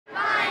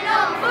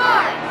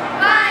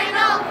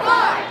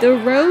The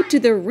road to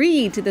the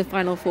read to the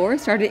Final Four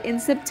started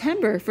in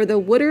September for the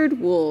Woodard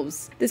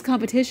Wolves. This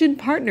competition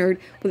partnered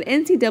with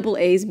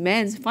NCAA's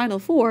Men's Final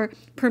Four,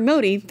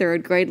 promoting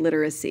third-grade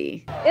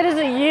literacy. It is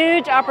a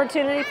huge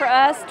opportunity for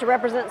us to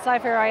represent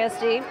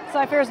Cypress-ISD.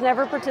 Cypress has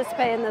never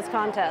participated in this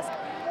contest.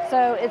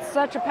 So it's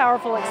such a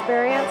powerful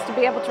experience to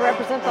be able to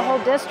represent the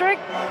whole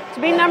district.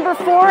 To be number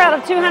 4 out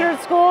of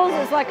 200 schools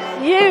is like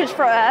huge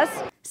for us.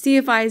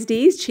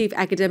 CFISD's Chief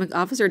Academic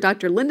Officer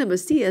Dr. Linda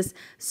Macias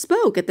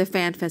spoke at the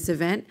Fan Fest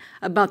event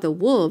about the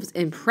Wolves'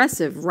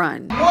 impressive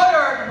run.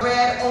 Woodard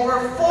read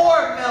over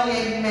 4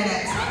 million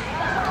minutes.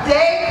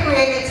 They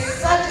created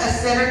such a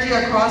synergy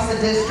across the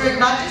district,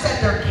 not just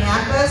at their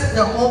campus,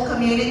 the whole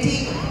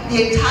community,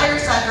 the entire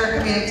Cypress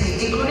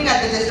community, including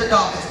at the district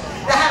office.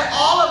 That had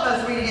all of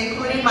us reading,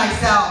 including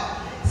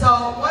myself.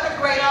 So what a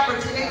great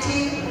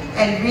opportunity,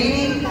 and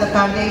reading the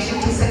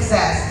foundation to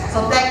success.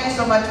 So thank you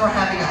so much for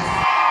having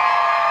us.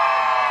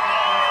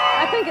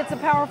 I think it's a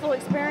powerful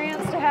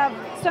experience to have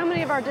so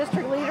many of our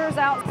district leaders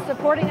out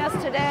supporting us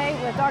today,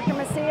 with Dr.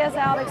 Macias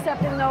out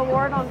accepting the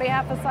award on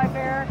behalf of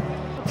Cypress.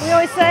 We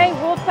always say,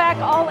 Wolfpack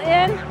all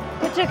in.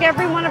 It took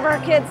every one of our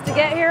kids to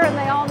get here, and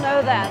they all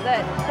know that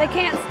they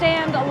can't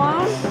stand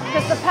alone,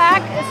 because the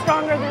pack is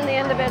stronger than the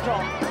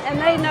individual, and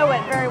they know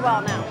it very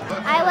well now.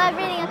 I love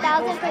reading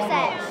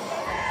 1000%.